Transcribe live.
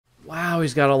Wow,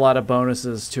 he's got a lot of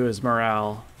bonuses to his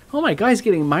morale. Oh my god, he's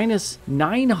getting minus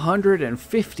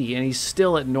 950 and he's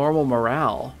still at normal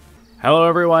morale. Hello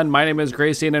everyone, my name is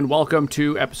Grayson and welcome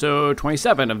to episode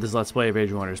 27 of this Let's Play of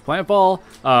Age of Wonders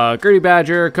Planetfall. Gertie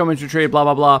Badger, Komen to trade, blah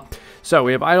blah blah. So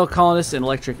we have Idle Colonists and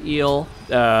Electric Eel.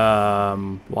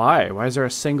 Why? Why is there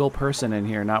a single person in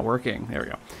here not working? There we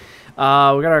go.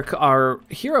 We got our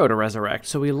hero to resurrect.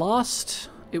 So we lost,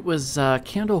 it was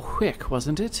Candle Wick,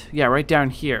 wasn't it? Yeah, right down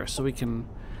here. So we can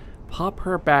pop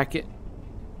her back in.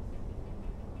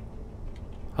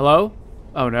 Hello?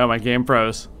 Oh no, my game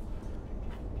froze.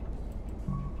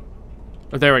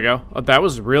 Oh, there we go. Oh, that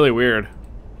was really weird.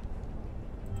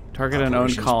 Target an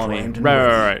own colony.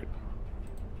 Right.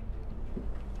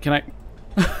 Can I?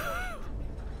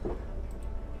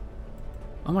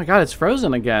 Oh my god, it's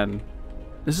frozen again.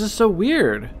 This is so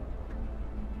weird.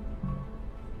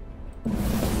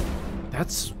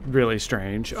 That's really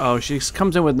strange. Oh, she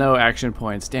comes in with no action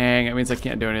points. Dang, it means I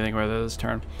can't do anything with it this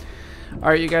turn.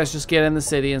 Alright, you guys just get in the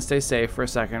city and stay safe for a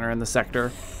second, or in the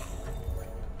sector.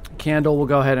 Candle will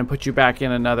go ahead and put you back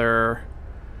in another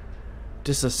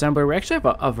disassembler. We actually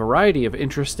have a variety of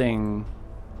interesting...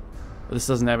 This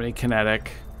doesn't have any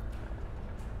kinetic.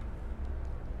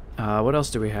 What else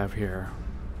do we have here?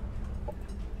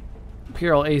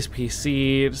 Imperial Ace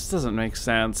PC. This doesn't make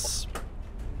sense.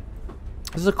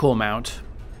 This is a cool mount.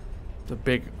 The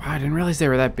big... Wow, I didn't realize they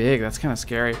were that big. That's kind of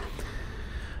scary.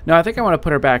 No, I think I want to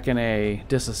put her back in a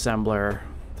disassembler.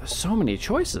 There's so many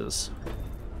choices.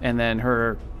 And then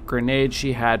her grenade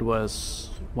she had was...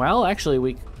 Well, actually,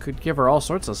 we could give her all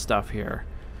sorts of stuff here.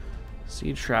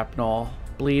 Seed shrapnel.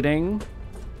 Bleeding.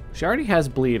 She already has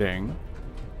bleeding.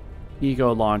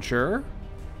 Ego launcher.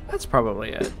 That's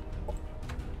probably it.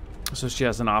 So she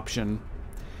has an option.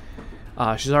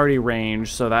 She's already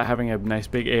ranged, so that having a nice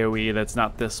big AoE, that's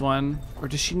not this one. Or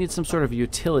does she need some sort of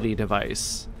utility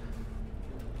device?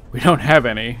 We don't have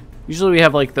any. Usually we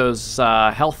have like those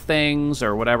health things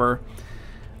or whatever.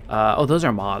 Oh, those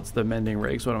are mods, the mending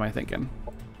rigs. What am I thinking?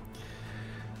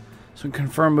 So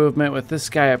confirm movement with this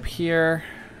guy up here.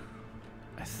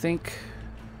 I think...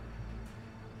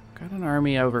 Got an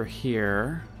army over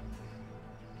here.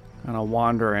 Kind of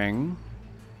wandering.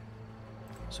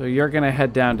 So you're going to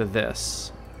head down to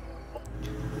this.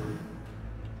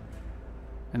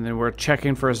 And then we're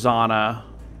checking for Zhana.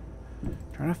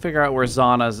 Trying to figure out where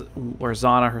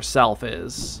Zhana herself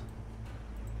is.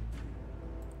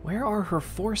 Where are her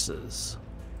forces?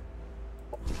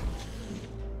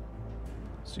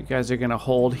 So you guys are going to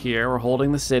hold here. We're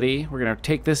holding the city. We're going to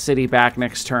take this city back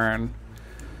next turn.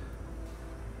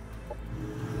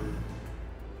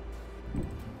 There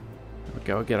we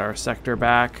go. Get our sector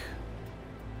back.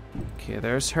 Okay,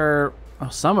 there's her... Oh,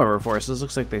 some of her forces.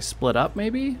 Looks like they split up,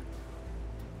 maybe?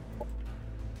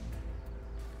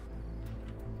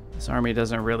 This army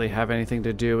doesn't really have anything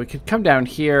to do. We could come down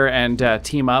here and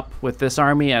team up with this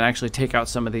army and actually take out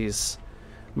some of these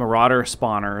marauder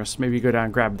spawners. Maybe go down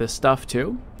and grab this stuff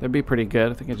too. That'd be pretty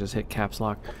good. I think I just hit caps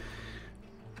lock.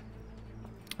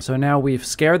 So now we've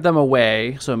scared them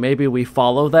away. So maybe we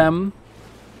follow them.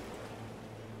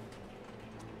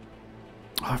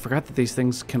 Oh, I forgot that these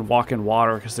things can walk in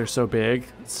water because they're so big.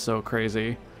 It's so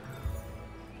crazy.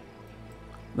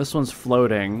 This one's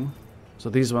floating.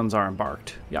 So these ones are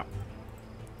embarked. Yeah.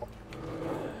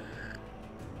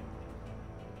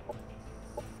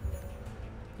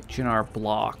 Get you in our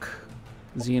block.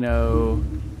 Xeno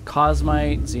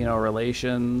Cosmite, Xeno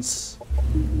Relations.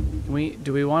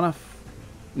 Do we want to...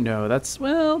 No, that's...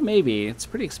 Well, maybe. It's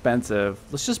pretty expensive.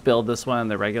 Let's just build this one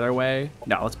the regular way.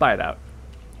 No, let's buy it out.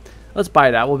 Let's buy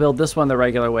it out. We'll build this one the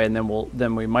regular way, and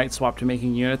then we might swap to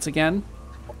making units again.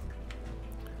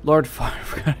 Lord Fire, I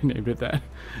forgot I named it that.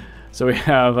 So we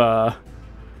have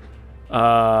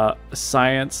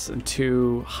Science and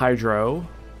 2 Hydro.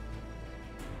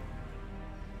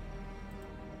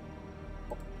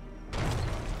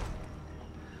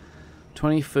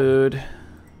 $20 food,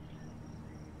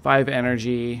 5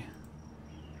 energy,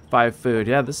 5 food.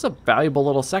 Yeah, this is a valuable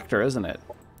little sector, isn't it?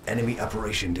 Enemy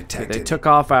operation detected. Okay, they took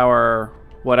off our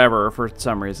whatever for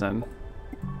some reason.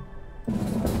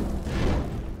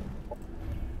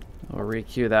 We'll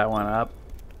re-queue that one up.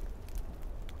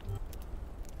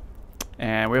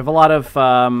 And we have a lot of...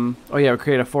 oh yeah, we'll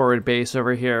create a forward base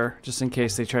over here, just in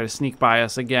case they try to sneak by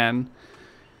us again.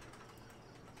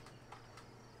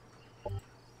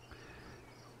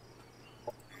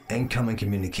 Incoming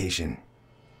communication.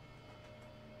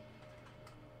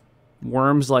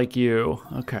 Worms like you.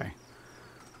 Okay.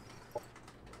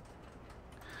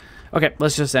 Okay,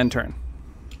 let's just end turn.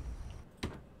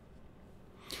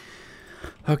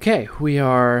 Okay, we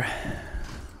are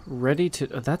ready to...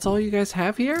 that's all you guys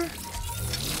have here?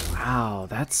 Wow,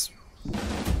 that's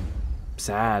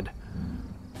sad.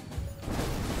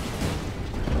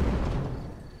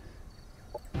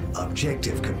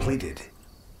 Objective completed.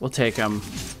 We'll take them.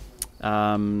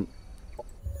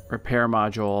 Repair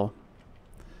module.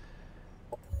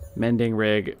 Mending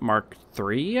rig Mark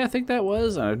III, I think that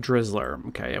was, and a drizzler.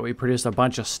 Okay, yeah, we produced a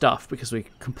bunch of stuff because we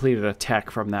completed a tech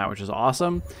from that, which is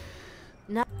awesome.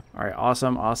 No. All right,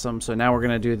 awesome, awesome. So now we're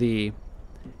gonna do the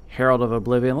Herald of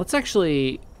Oblivion. Let's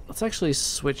actually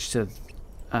switch to.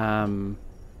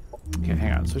 Okay,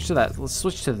 hang on. Switch to that. Let's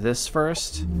switch to this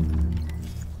first,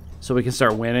 so we can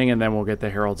start winning, and then we'll get the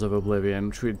Heralds of Oblivion,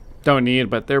 which we don't need,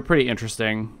 but they're pretty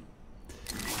interesting.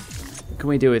 What can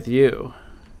we do with you?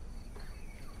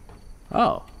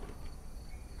 Oh.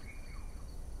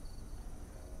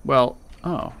 Well,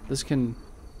 oh, this can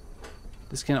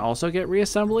also get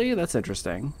reassembly? That's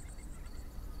interesting.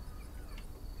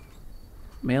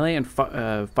 Melee and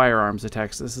firearms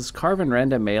attacks. This is carve and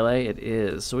rend a melee. It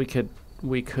is. So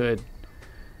we could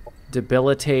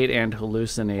debilitate and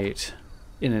hallucinate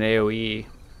in an AoE.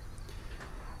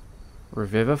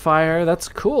 Revivifier, that's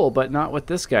cool, but not what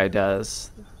this guy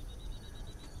does.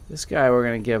 This guy we're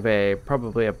going to give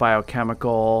probably a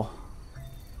biochemical.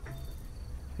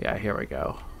 Yeah, here we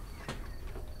go.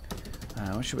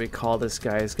 What should we call this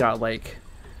guy? He's got like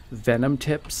venom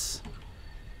tips.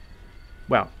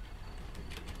 Well,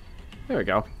 there we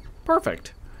go.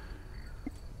 Perfect.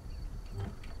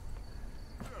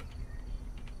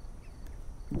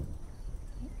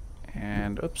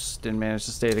 And oops, didn't manage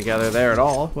to stay together there at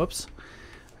all. Whoops.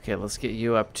 Okay, let's get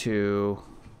you up to...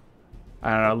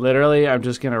 I don't know, literally, I'm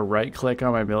just going to right-click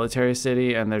on my military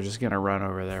city, and they're just going to run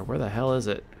over there. Where the hell is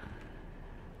it?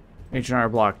 H&R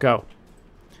block, go.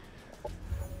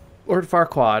 Lord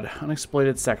Farquaad,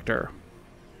 unexploited sector.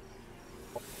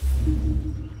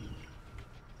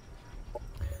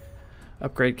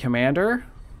 Upgrade commander.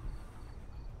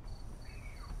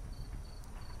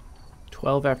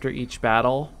 12 after each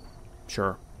battle.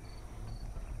 Sure.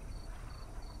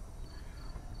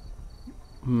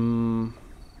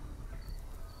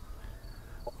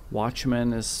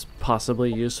 Watchman is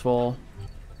possibly useful.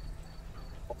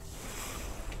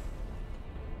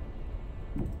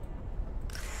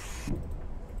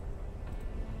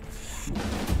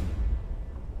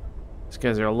 These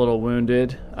guys are a little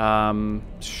wounded.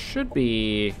 Should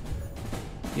be...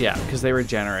 yeah, because they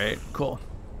regenerate. Cool.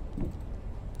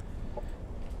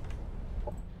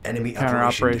 Enemy Counter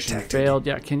operation detected. failed.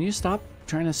 Yeah, can you stop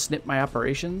trying to snip my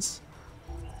operations?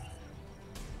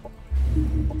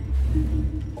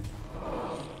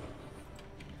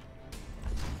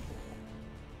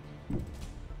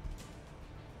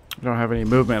 I don't have any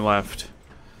movement left.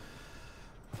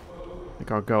 I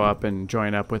think I'll go up and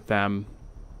join up with them.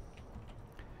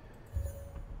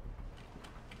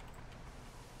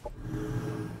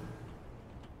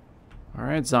 All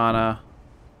right, Zhana.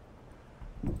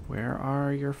 Where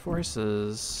are your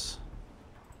forces?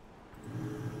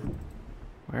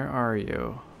 Where are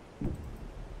you?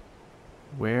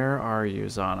 Where are you,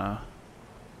 Zhana?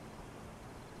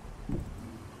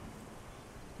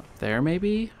 Up there,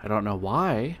 maybe? I don't know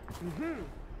why.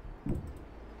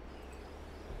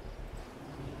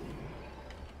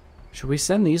 Should we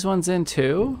send these ones in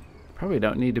too? Probably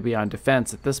don't need to be on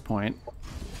defense at this point,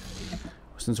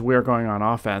 since we're going on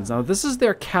offense. Now this is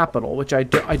their capital, which I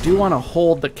do want to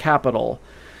hold the capital.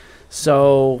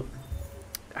 So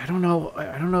I don't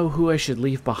know who I should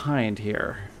leave behind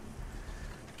here.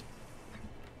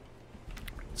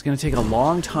 It's going to take a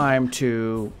long time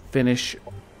to finish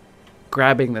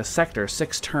grabbing this sector,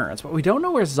 6 turns, but we don't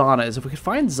know where Zhana is. If we could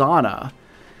find Zhana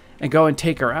and go and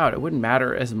take her out, it wouldn't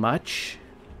matter as much.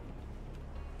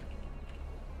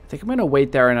 I think I'm going to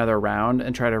wait there another round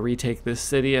and try to retake this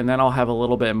city, and then I'll have a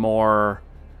little bit more...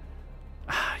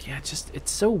 yeah, it's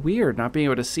so weird not being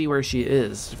able to see where she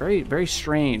is. Very, very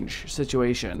strange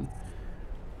situation.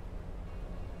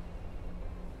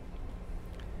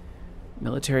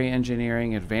 Military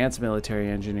engineering, advanced military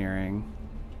engineering.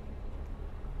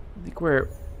 I think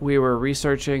we were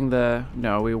researching the...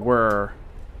 no, we were.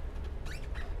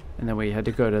 And then we had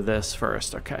to go to this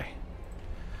first. Okay.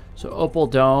 So Opal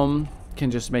Dome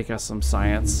can just make us some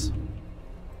science.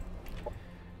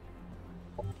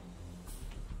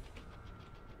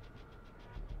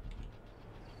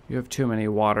 You have too many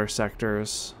water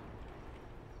sectors.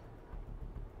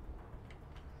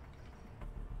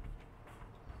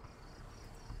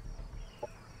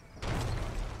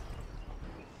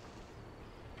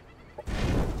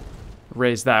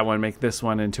 Raise that one, make this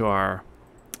one into our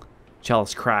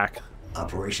Chalice Crack.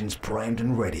 Operations primed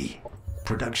and ready.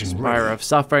 Production Spire ready. of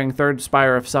Suffering. Third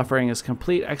Spire of Suffering is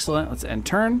complete. Excellent. Let's end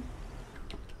turn.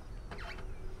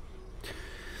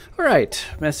 Alright.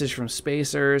 Message from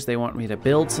Spacers. They want me to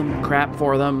build some crap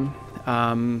for them.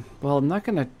 Well, I'm not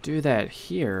going to do that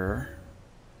here.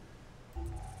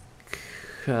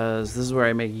 Because this is where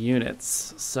I make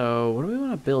units. So, what do we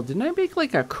want to build? Didn't I make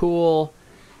like a cool,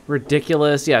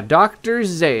 ridiculous... Yeah, Dr.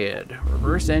 Zed.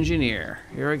 Reverse Engineer.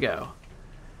 Here we go.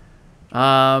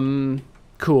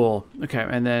 Cool. Okay,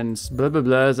 and then blah, blah,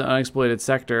 blah is an unexploited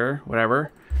sector.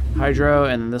 Whatever. Hydro,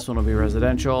 and then this one will be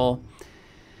residential.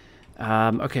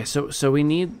 Okay, so we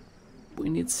need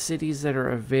cities that are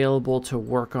available to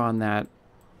work on that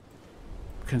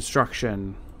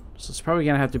construction. So it's probably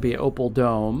going to have to be Opal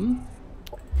Dome,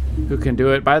 who can do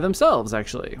it by themselves,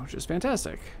 actually, which is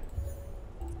fantastic.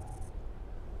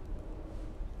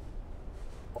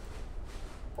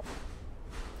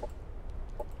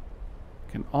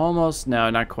 Can almost... No,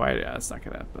 not quite. Yeah, that's not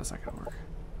gonna work.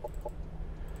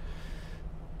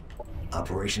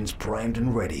 Operations primed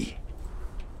and ready.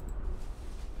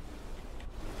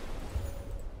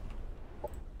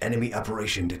 Enemy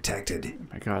operation detected. Oh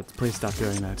my god, please stop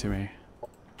doing that to me.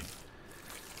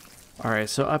 Alright,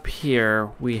 so up here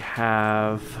we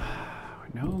have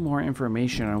no more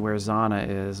information on where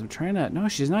Zhana is. I'm trying to... No,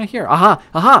 she's not here. Aha!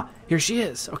 Aha! Here she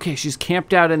is. Okay, she's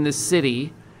camped out in this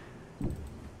city.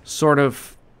 Sort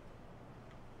of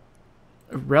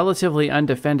relatively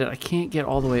undefended. I can't get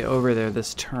all the way over there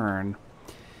this turn.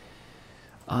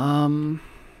 I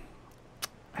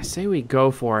say we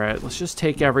go for it. Let's just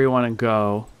take everyone and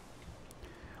go.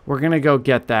 We're gonna go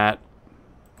get that.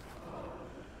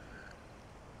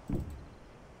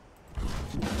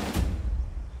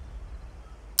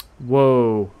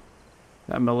 Whoa.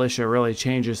 That militia really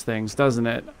changes things, doesn't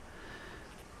it?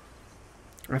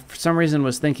 I, for some reason,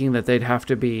 was thinking that they'd have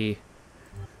to be,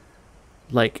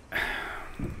 like,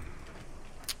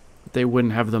 they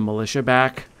wouldn't have the militia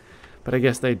back. But I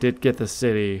guess they did get the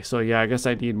city. So, yeah, I guess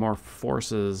I need more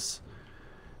forces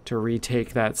to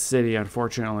retake that city,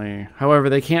 unfortunately. However,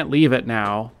 they can't leave it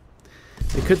now.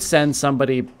 They could send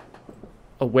somebody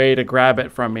away to grab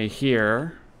it from me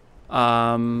here.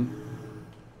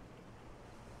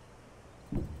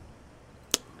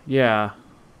 Yeah.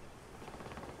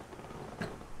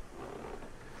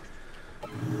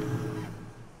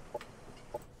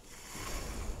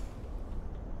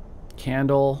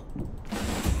 Candle.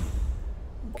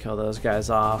 Kill those guys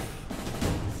off.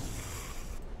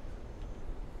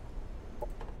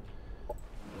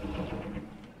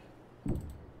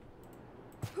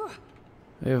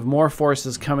 We have more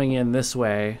forces coming in this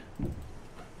way.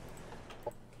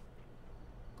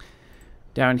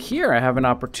 Down here, I have an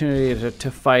opportunity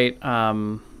to fight.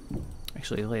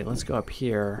 Actually, wait, let's go up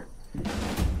here.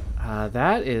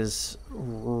 That is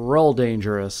real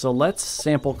dangerous. So let's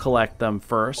sample collect them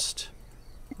first.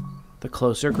 The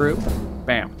closer group.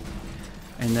 Bam.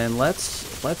 And then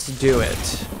let's do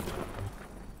it.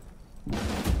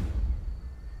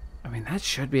 I mean, that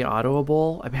should be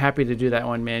autoable. I'm happy to do that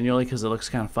one manually because it looks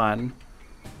kind of fun.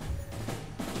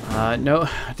 No,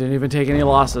 didn't even take any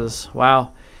losses.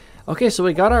 Wow. Okay, so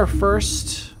we got our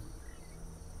first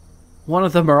one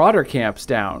of the Marauder camps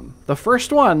down. The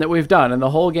first one that we've done in the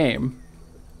whole game,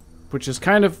 which is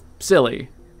kind of silly.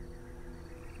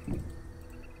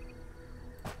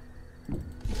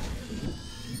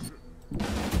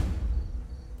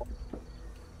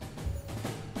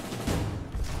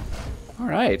 All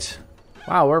right.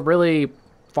 Wow, we're really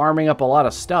farming up a lot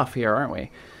of stuff here, aren't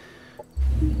we?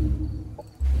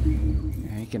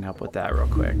 Yeah, you can help with that real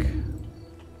quick.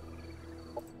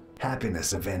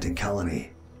 Happiness event in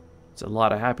colony. It's a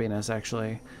lot of happiness,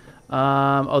 actually.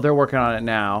 Oh, they're working on it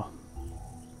now.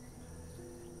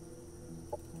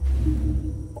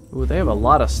 Ooh, they have a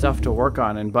lot of stuff to work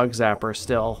on in Bug Zapper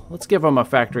still. Let's give them a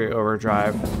factory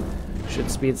overdrive.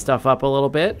 Should speed stuff up a little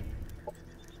bit.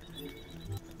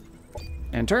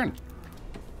 And turn.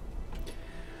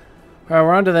 All right,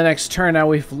 we're on to the next turn. Now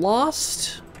we've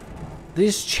lost...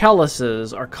 These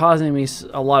chalices are causing me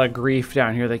a lot of grief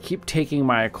down here. They keep taking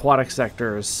my aquatic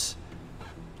sectors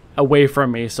away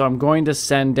from me. So I'm going to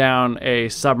send down a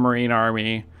submarine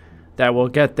army that will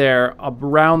get there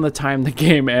around the time the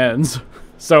game ends.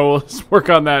 So let's work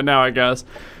on that now, I guess.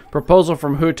 Proposal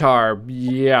from Hutar.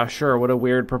 Yeah, sure. What a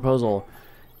weird proposal.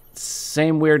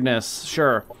 Same weirdness.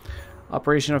 Sure.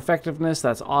 Operation effectiveness.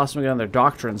 That's awesome. We got another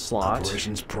doctrine slot.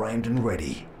 Operations primed and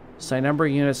ready. Site number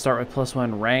of units start with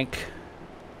 +1 rank.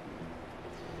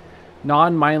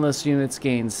 Non-mindless units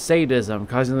gain sadism,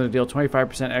 causing them to deal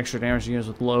 25% extra damage to units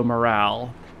with low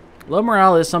morale. Low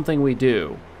morale is something we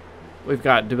do. We've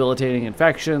got debilitating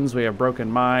infections. We have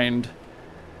broken mind.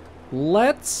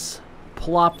 let's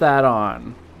plop that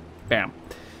on. Bam.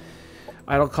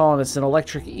 Idle colonists an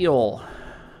electric eel.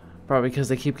 Probably because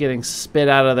they keep getting spit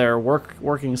out of their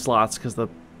working slots because they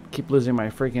keep losing my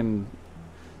freaking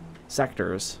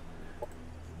sectors.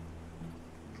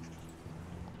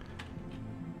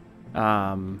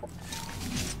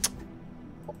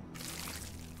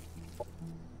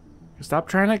 Stop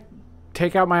trying to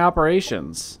take out my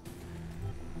operations.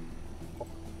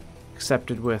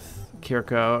 Accepted with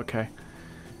Kirko. Okay.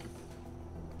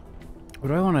 What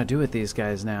do I want to do with these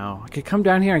guys now? I could come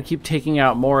down here and keep taking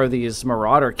out more of these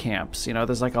marauder camps. You know,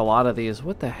 there's like a lot of these.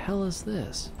 What the hell is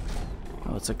this?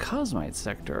 Oh, it's a Cosmite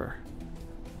sector.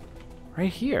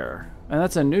 Right here. And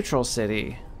that's a neutral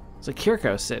city. It's a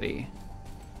Kirko city.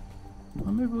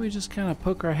 Well, maybe we just kind of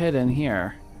poke our head in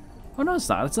here. Oh, no, it's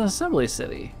not. It's an assembly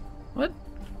city. What?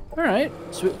 Alright.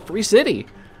 Sweet. Free city.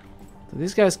 So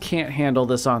these guys can't handle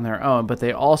this on their own, but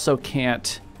they also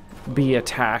can't be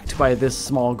attacked by this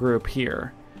small group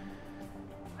here.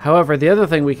 However, the other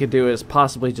thing we could do is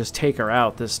possibly just take her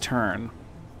out this turn.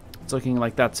 It's looking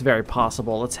like that's very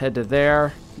possible. Let's head to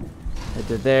there. Head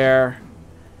to there.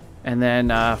 And then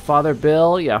Father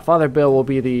Bill. Yeah, Father Bill will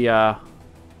be the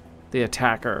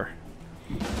attacker.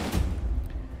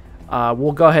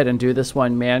 We'll go ahead and do this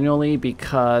one manually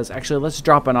because... Actually, let's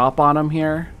drop an op on him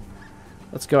here.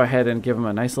 Let's go ahead and give him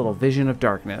a nice little vision of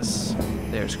darkness.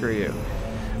 There, screw you.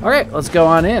 Alright, let's go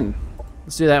on in.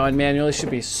 Let's do that one manually.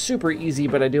 Should be super easy,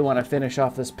 but I do want to finish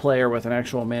off this player with an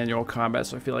actual manual combat,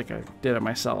 so I feel like I did it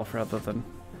myself rather than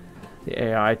the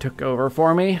AI took over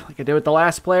for me, like I did with the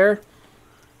last player.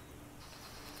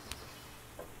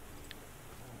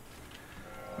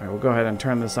 Alright, we'll go ahead and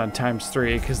turn this on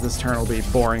 ×3, because this turn will be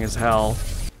boring as hell.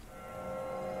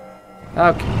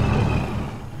 Okay.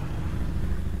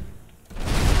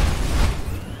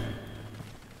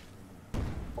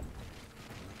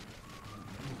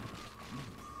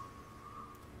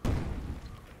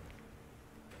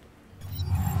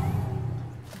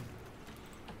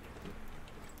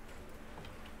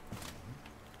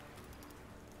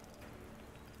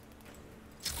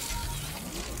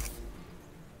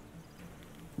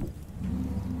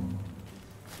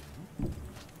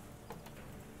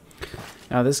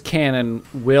 Now this cannon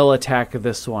will attack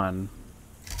this one,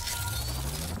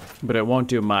 but it won't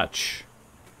do much.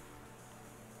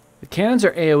 The cannons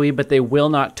are AoE, but they will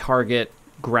not target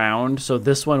ground, so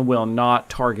this one will not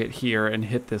target here and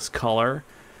hit this color.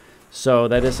 So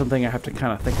that is something I have to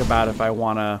kind of think about if I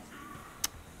want to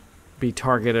be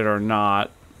targeted or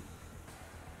not.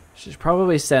 Should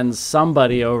probably send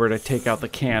somebody over to take out the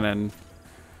cannon.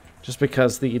 Just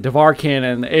because the Devar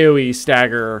cannon, the AoE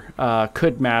stagger,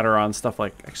 could matter on stuff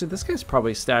like... Actually, this guy's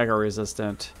probably stagger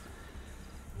resistant.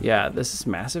 Yeah, this is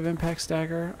massive impact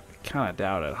stagger. I kind of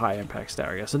doubt it. High impact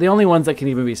stagger. Yeah, so the only ones that can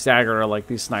even be staggered are like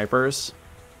these snipers.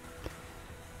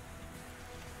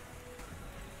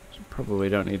 So probably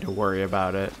don't need to worry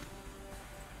about it.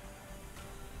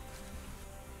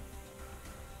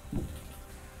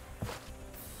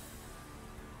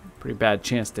 Pretty bad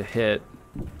chance to hit.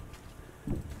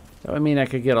 That would mean I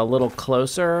could get a little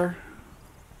closer.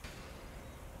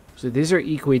 So these are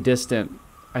equidistant,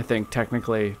 I think,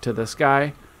 technically, to this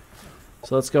guy.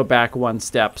 So let's go back one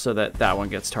step so that that one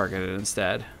gets targeted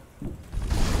instead.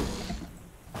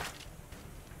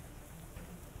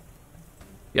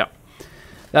 Yep.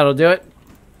 That'll do it.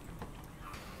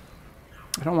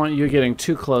 I don't want you getting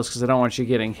too close because I don't want you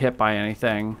getting hit by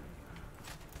anything.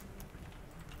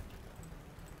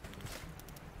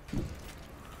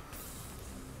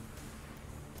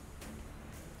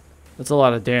 That's a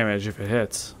lot of damage if it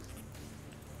hits.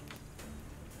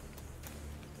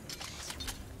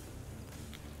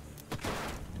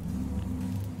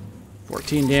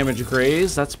 $14 damage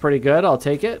graze. That's pretty good. I'll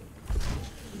take it.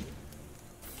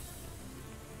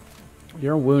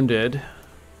 You're wounded.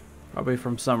 Probably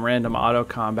from some random auto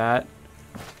combat.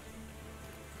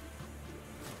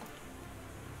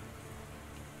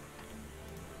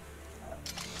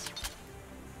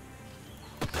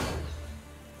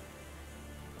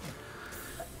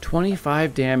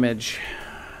 $25 damage.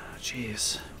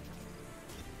 Jeez.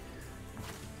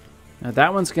 Now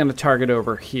that one's going to target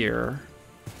over here.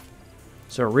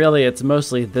 So really it's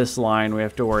mostly this line we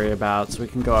have to worry about. So we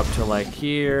can go up to like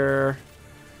here.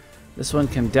 This one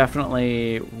can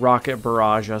definitely rocket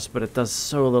barrage us, but it does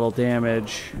so little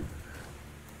damage.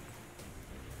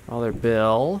 Father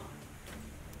Bill.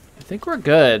 I think we're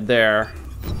good there.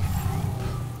 I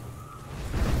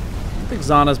don't think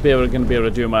Zhana's going to be able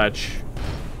to do much.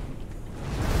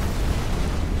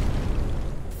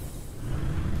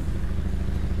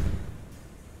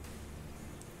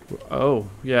 Oh,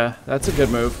 yeah, that's a good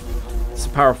move. It's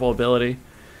a powerful ability.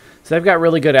 So they've got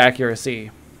really good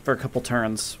accuracy for a couple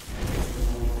turns.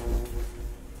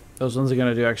 Those ones are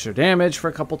going to do extra damage for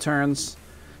a couple turns.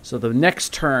 So the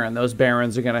next turn, those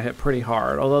Barons are going to hit pretty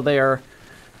hard. Although they are...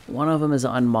 One of them is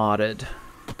unmodded.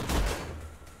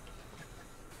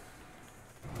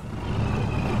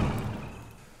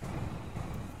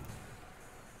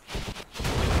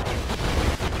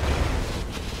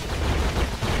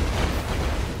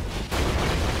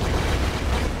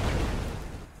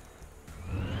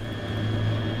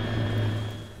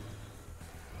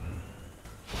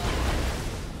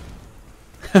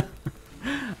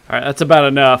 Alright, that's about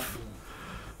enough.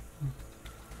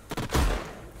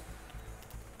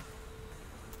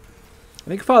 I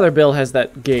think Father Bill has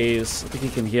that gaze. I think he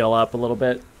can heal up a little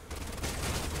bit.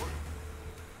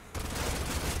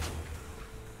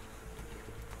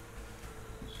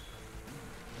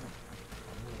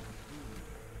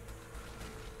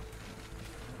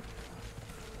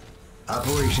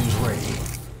 Operations ready.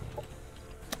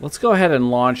 Let's go ahead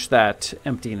and launch that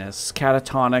emptiness.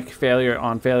 Catatonic failure.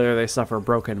 On failure, they suffer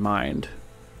broken mind.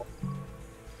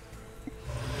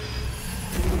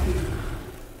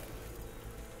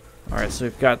 Alright, so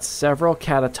we've got several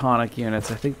catatonic units.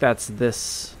 I think that's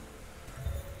this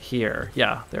here.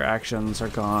 Yeah, their actions are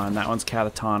gone. That one's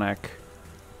catatonic.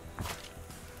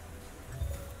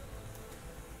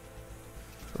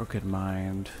 Broken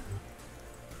mind.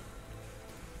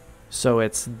 So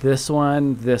it's this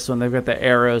one, this one. They've got the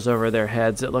arrows over their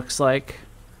heads, it looks like.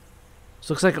 So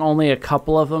it looks like only a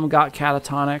couple of them got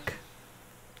catatonic.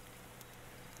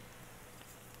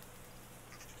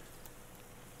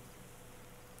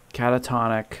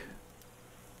 Catatonic.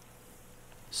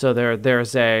 So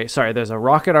there's a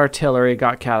rocket artillery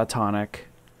got catatonic.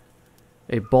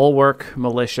 A bulwark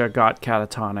militia got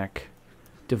catatonic.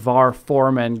 Devar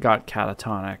foreman got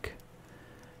catatonic.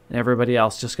 And everybody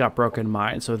else just got broken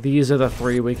mind. So these are the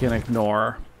three we can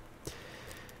ignore.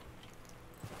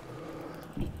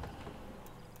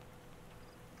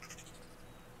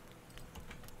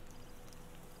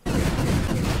 Let's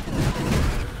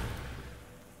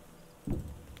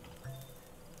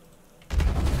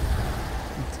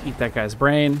eat that guy's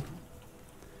brain.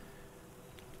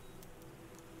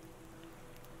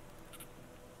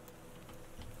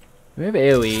 Do we have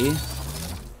AoE?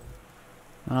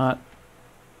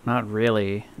 Not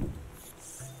really.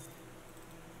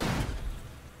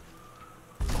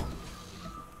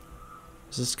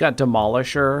 Has this got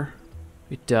Demolisher?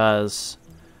 It does.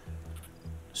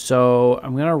 So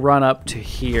I'm gonna run up to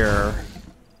here.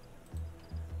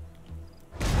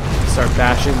 Start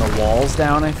bashing the walls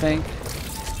down, I think.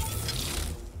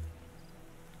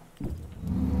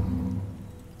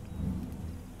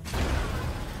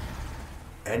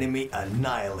 Enemy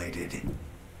annihilated.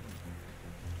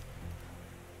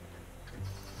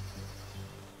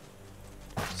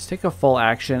 Let's take a full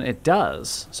action. It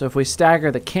does. So if we stagger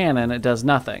the cannon, it does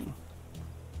nothing.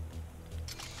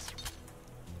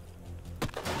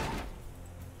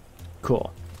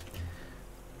 Cool.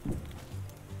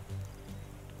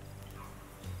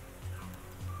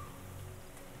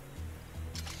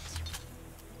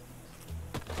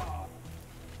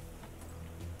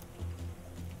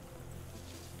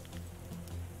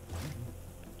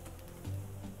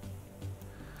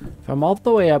 If I'm all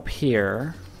the way up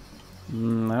here, I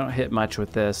don't hit much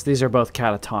with this. These are both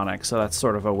catatonic, so that's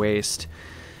sort of a waste.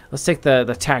 Let's take the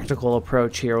tactical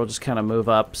approach here. We'll just kind of move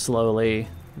up slowly.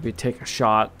 Maybe take a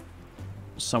shot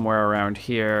somewhere around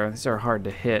here. These are hard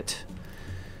to hit.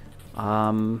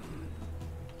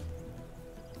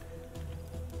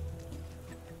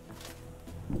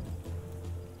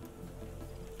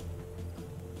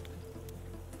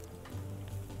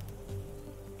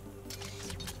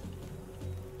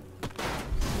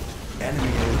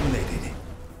 Enemy eliminated.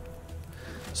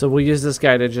 So we'll use this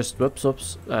guy to just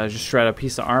just shred a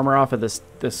piece of armor off of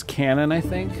this cannon, I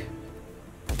think.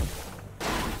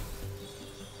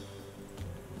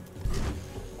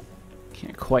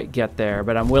 Can't quite get there,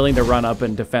 but I'm willing to run up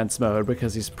in defense mode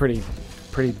because he's pretty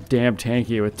damn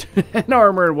tanky with 10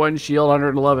 armor and 1 shield,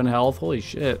 111 health. Holy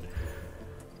shit.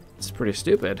 It's pretty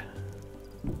stupid.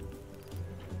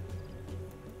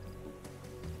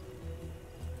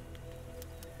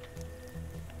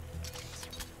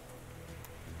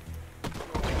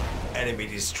 Enemy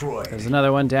destroyed. There's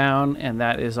another one down, and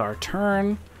that is our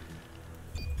turn.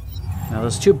 Now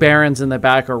those 2 barons in the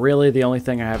back are really the only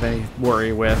thing I have any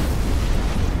worry with.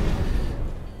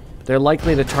 They're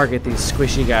likely to target these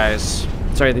squishy guys.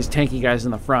 Sorry, these tanky guys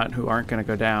in the front who aren't going to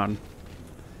go down.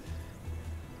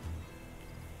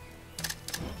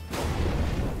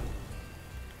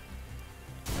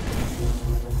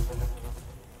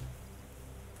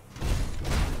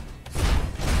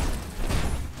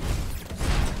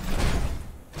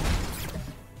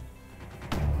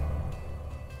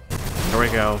 we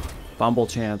go. Fumble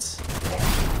chance.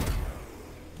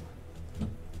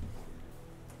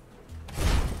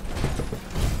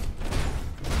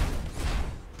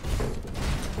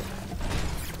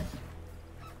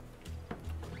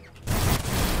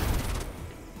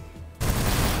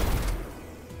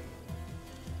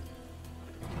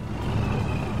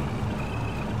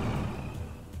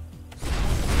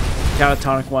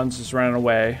 Catatonic one's just running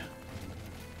away.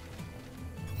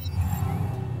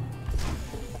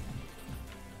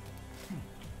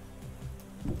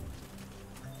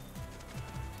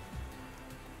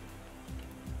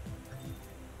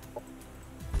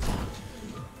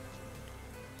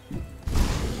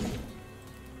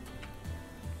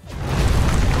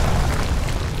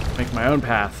 Make my own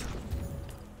path.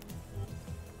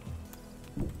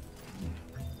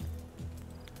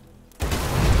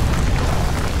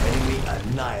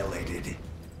 Annihilated.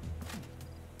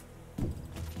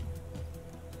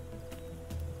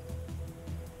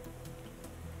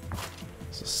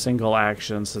 It's a single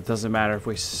action, so it doesn't matter if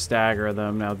we stagger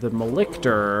them. Now the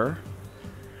Malictor,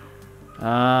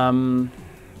 problem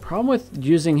with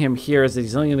using him here is that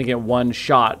he's only going to get one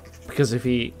shot because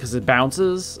it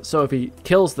bounces. So if he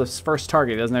kills the first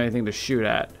target, he doesn't have anything to shoot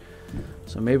at.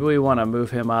 So maybe we want to move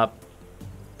him up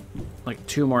like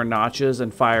 2 more notches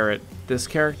and fire at this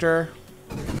character.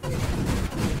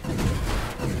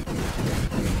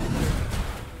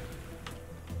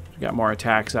 Got more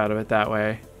attacks out of it that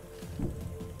way.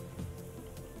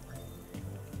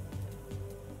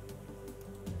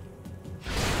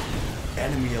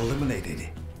 Enemy eliminated.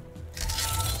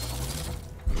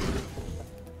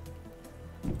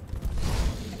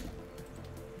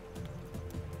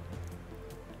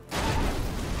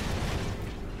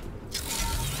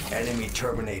 Enemy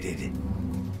terminated.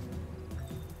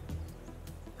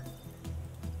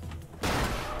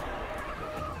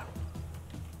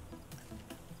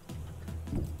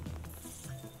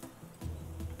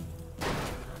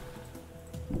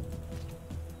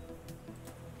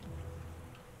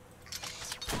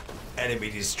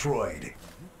 Enemy destroyed.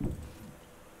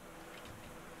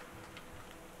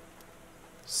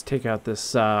 Let's take out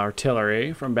this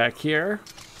artillery from back here.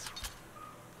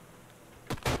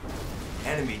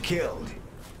 Enemy killed.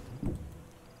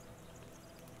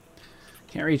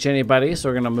 Can't reach anybody, so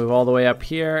we're going to move all the way up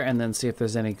here and then see if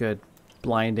there's any good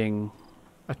blinding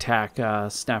attack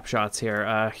snapshots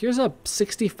here. Here's a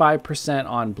 65%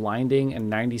 on blinding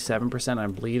and 97%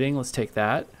 on bleeding. Let's take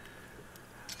that.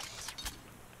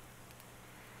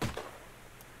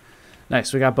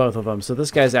 Nice, we got both of them. So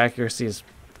this guy's accuracy has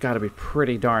got to be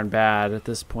pretty darn bad at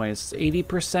this point. It's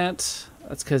 80%.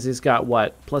 That's because he's got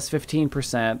what? Plus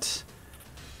 15%.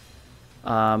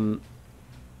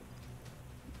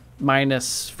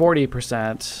 Minus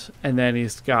 40%. And then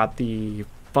he's got the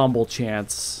fumble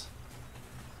chance.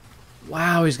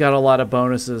 Wow, he's got a lot of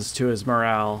bonuses to his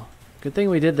morale. Good thing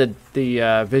we did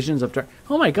the Visions of Dark.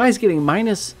 Oh my God, he's getting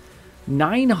minus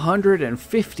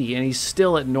 950 and he's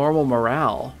still at normal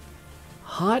morale.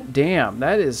 Hot damn,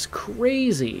 that is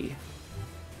crazy.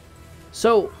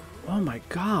 So, oh my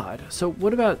God. So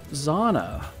what about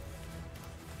Zhana?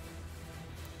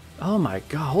 Oh my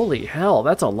God, holy hell,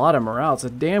 that's a lot of morale. It's a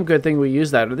damn good thing we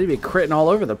used that, or they'd be critting all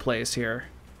over the place here.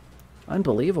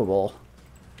 Unbelievable.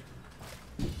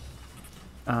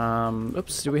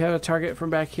 Oops, do we have a target from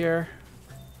back here?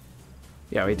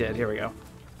 Yeah, we did. Here we go.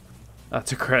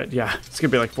 That's a crit. Yeah, it's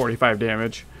gonna be like 45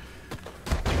 damage.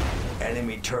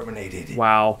 Enemy terminated.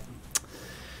 Wow.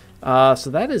 So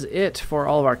that is it for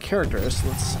all of our characters.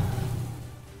 Let's...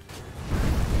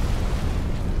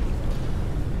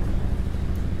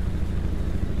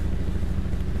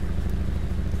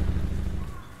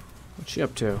 What's she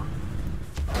up to?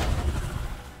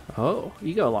 Oh,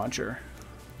 ego launcher.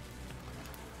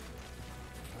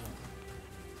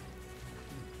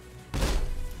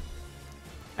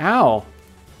 Ow.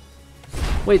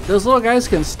 Wait, those little guys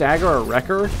can stagger a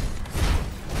wrecker?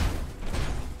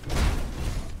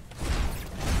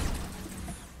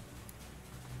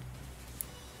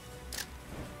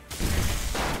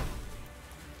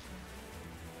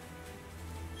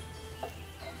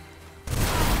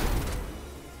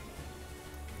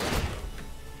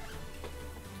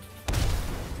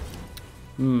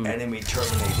 Enemy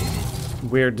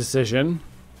terminated. Weird decision.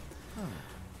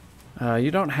 You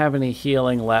don't have any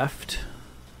healing left.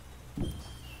 So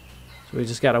we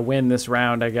just gotta win this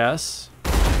round, I guess.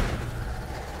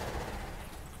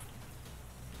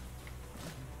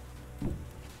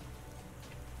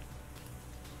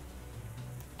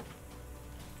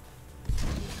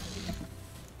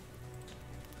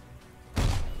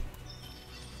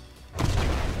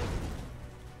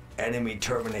 Enemy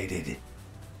terminated.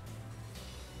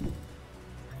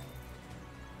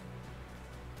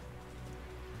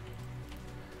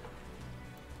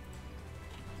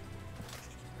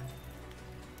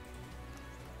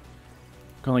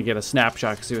 Can only get a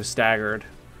snapshot because he was staggered.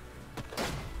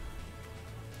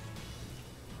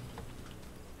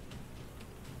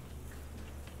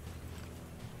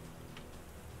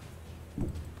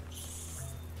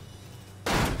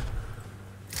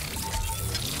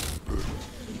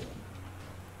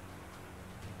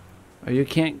 Oh, you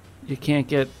can't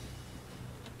get...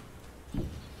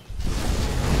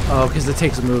 Oh, because it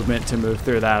takes movement to move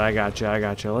through that. I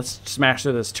gotcha. Let's smash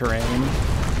through this terrain.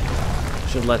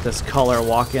 Should let this color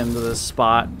walk into this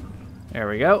spot. There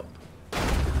we go.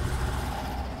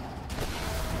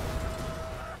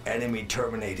 Enemy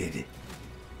terminated.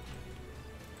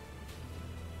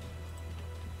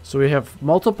 So we have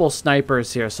multiple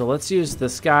snipers here. So let's use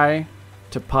this guy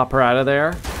to pop her out of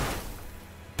there.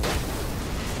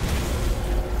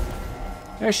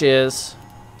 There she is.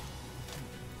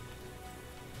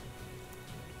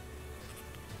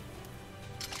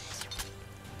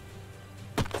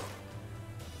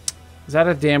 Is that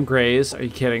a damn graze? Are you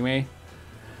kidding me?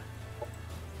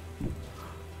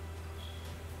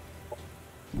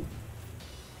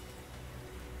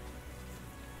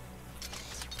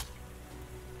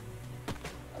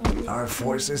 Our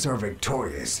forces are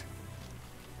victorious.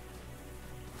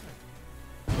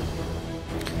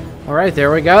 All right,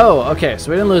 there we go. Okay, so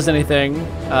we didn't lose anything.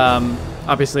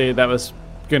 Obviously, that was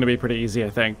going to be pretty easy, I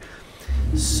think.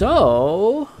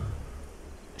 So...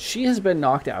 she has been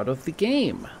knocked out of the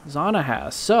game. Zhana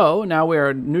has. So now we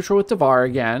are neutral with Devar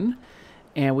again.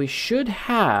 And we should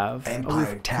have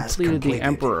we've completed the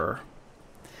Emperor.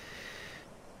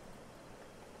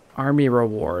 Army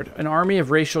reward. An army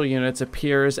of racial units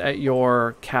appears at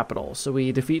your capital. So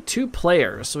we defeat 2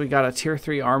 players. So we got a tier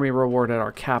 3 army reward at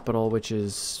our capital, which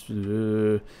is...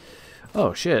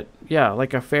 oh, shit. Yeah,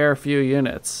 like a fair few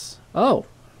units. Oh.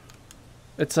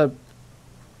 It's a...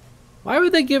 why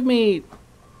would they give me...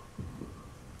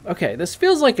 okay, this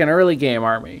feels like an early game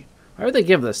army. Why would they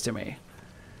give this to me?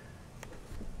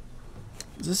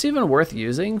 Is this even worth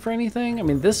using for anything? I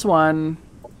mean, this one,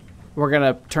 we're going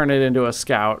to turn it into a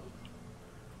scout.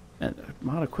 And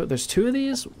there's 2 of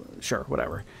these? Sure,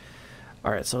 whatever.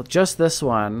 All right, so just this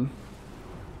one,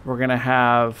 we're going to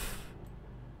have,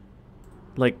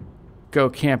 like, go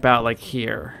camp out, like,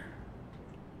 here.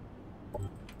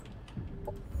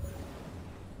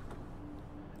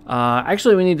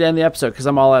 Actually, we need to end the episode because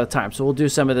I'm all out of time. So we'll do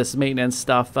some of this maintenance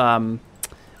stuff on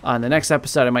the next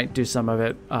episode. I might do some of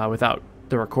it without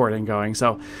the recording going.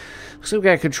 So looks like we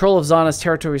got control of Zhana's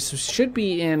territory. So should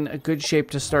be in a good shape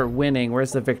to start winning.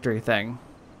 Where's the victory thing?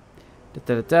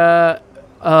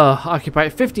 Occupy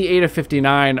 58 of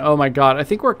 59. Oh my God. I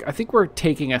think we're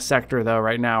taking a sector though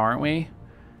right now, aren't we?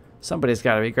 Somebody's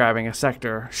got to be grabbing a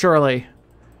sector. Surely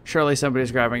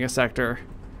somebody's grabbing a sector.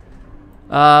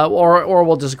 Or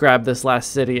we'll just grab this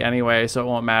last city anyway, so it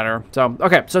won't matter. So,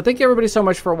 okay. So thank you everybody so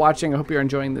much for watching. I hope you're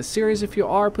enjoying this series. If you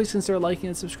are, please consider liking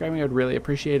and subscribing. I would really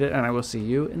appreciate it. And I will see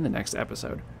you in the next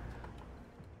episode.